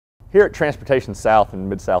Here at Transportation South and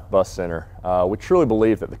Mid-South Bus Center, we truly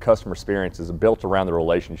believe that the customer experience is built around the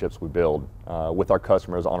relationships we build with our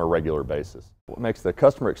customers on a regular basis. What makes the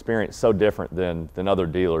customer experience so different than other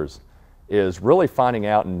dealers is really finding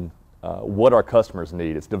out what our customers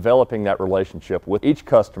need. It's developing that relationship with each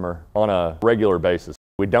customer on a regular basis.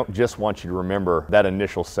 We don't just want you to remember that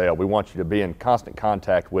initial sale. We want you to be in constant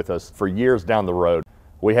contact with us for years down the road.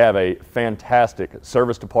 We have a fantastic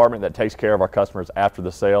service department that takes care of our customers after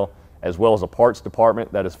the sale, as well as a parts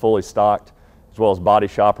department that is fully stocked, as well as body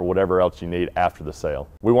shop or whatever else you need after the sale.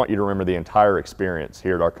 We want you to remember the entire experience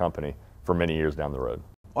here at our company for many years down the road.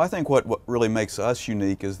 Well, I think what really makes us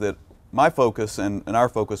unique is that my focus and our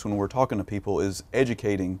focus when we're talking to people is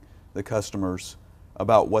educating the customers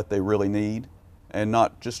about what they really need and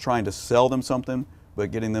not just trying to sell them something,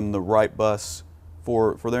 but getting them the right bus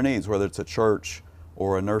for their needs, whether it's a church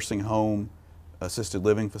or a nursing home, assisted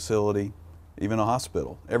living facility, even a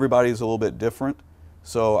hospital. Everybody's a little bit different,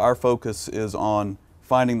 so our focus is on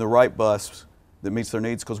finding the right bus that meets their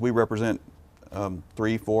needs, because we represent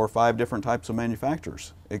 3, 4, 5 different types of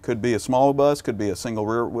manufacturers. It could be a small bus, could be a single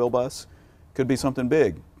rear wheel bus, could be something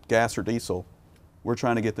big, gas or diesel. We're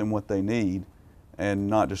trying to get them what they need and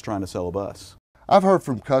not just trying to sell a bus. I've heard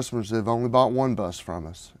from customers that have only bought one bus from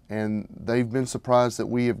us, and they've been surprised that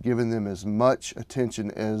we have given them as much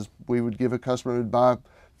attention as we would give a customer who would buy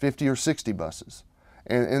 50 or 60 buses.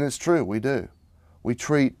 And it's true, we do. We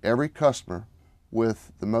treat every customer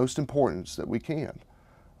with the most importance that we can.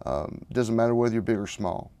 It doesn't matter whether you're big or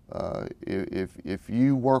small. If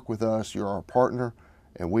you work with us, you're our partner,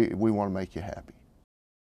 and we want to make you happy.